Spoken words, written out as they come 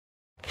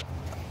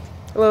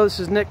Hello, this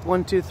is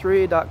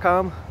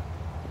Nick123.com,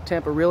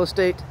 Tampa Real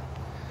Estate,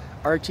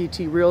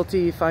 RTT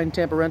Realty, Find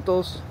Tampa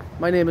Rentals.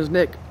 My name is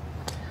Nick,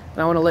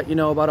 and I want to let you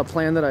know about a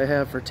plan that I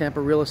have for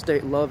Tampa Real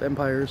Estate Love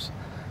Empires.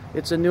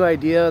 It's a new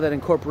idea that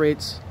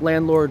incorporates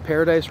landlord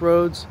paradise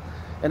roads,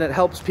 and it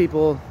helps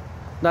people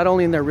not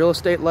only in their real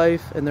estate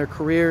life and their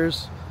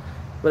careers,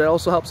 but it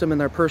also helps them in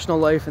their personal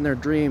life and their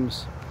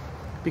dreams.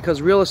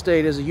 Because real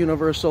estate is a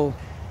universal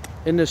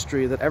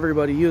industry that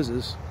everybody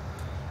uses.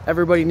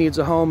 Everybody needs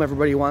a home,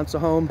 everybody wants a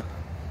home,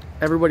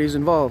 everybody's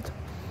involved.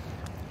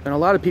 And a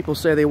lot of people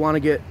say they want to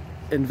get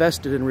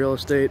invested in real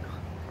estate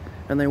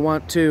and they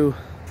want to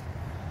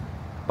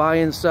buy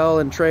and sell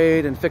and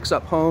trade and fix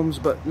up homes,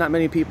 but not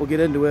many people get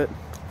into it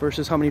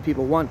versus how many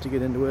people want to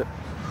get into it.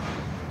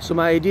 So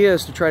my idea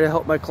is to try to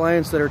help my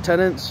clients that are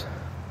tenants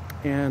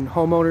and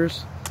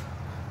homeowners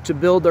to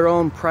build their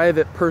own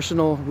private,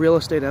 personal real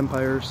estate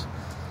empires.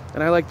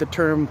 And I like the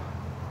term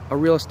a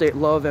real estate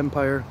love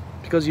empire,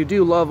 because you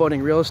do love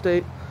owning real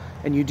estate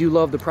and you do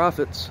love the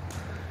profits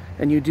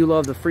and you do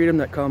love the freedom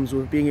that comes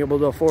with being able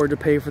to afford to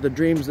pay for the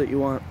dreams that you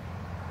want.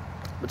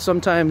 But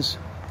sometimes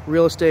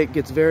real estate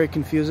gets very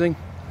confusing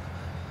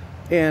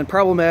and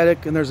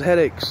problematic, and there's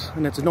headaches,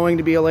 and it's annoying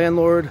to be a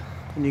landlord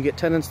and you get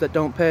tenants that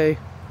don't pay,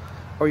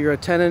 or you're a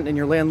tenant and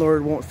your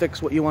landlord won't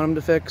fix what you want them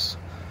to fix,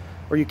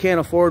 or you can't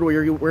afford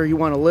where you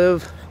want to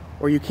live,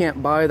 or you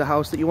can't buy the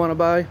house that you want to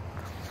buy.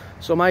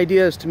 So my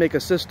idea is to make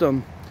a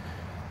system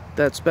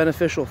that's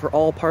beneficial for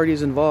all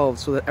parties involved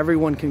so that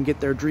everyone can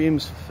get their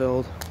dreams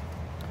fulfilled.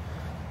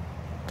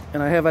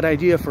 And I have an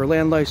idea for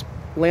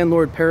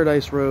landlord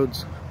paradise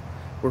roads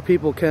where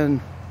people can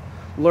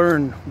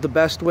learn the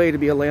best way to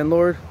be a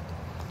landlord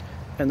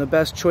and the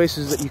best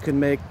choices that you can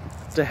make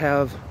to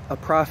have a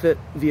profit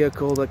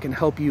vehicle that can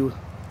help you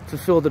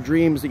fulfill the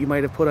dreams that you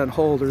might have put on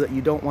hold or that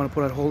you don't want to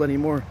put on hold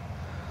anymore.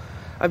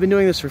 I've been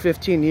doing this for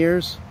 15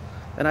 years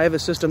and I have a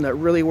system that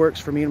really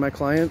works for me and my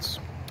clients,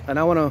 and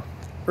I want to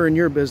earn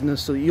your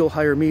business so that you'll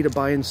hire me to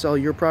buy and sell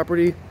your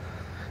property,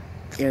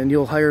 and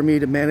you'll hire me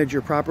to manage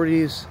your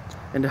properties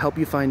and to help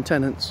you find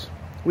tenants.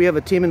 We have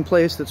a team in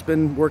place that's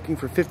been working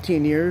for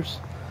 15 years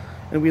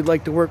and we'd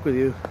like to work with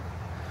you.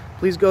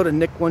 Please go to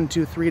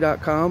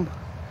Nick123.com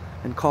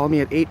and call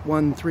me at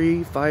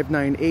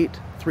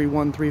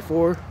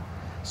 813-598-3134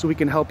 so we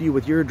can help you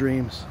with your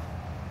dreams.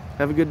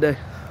 Have a good day.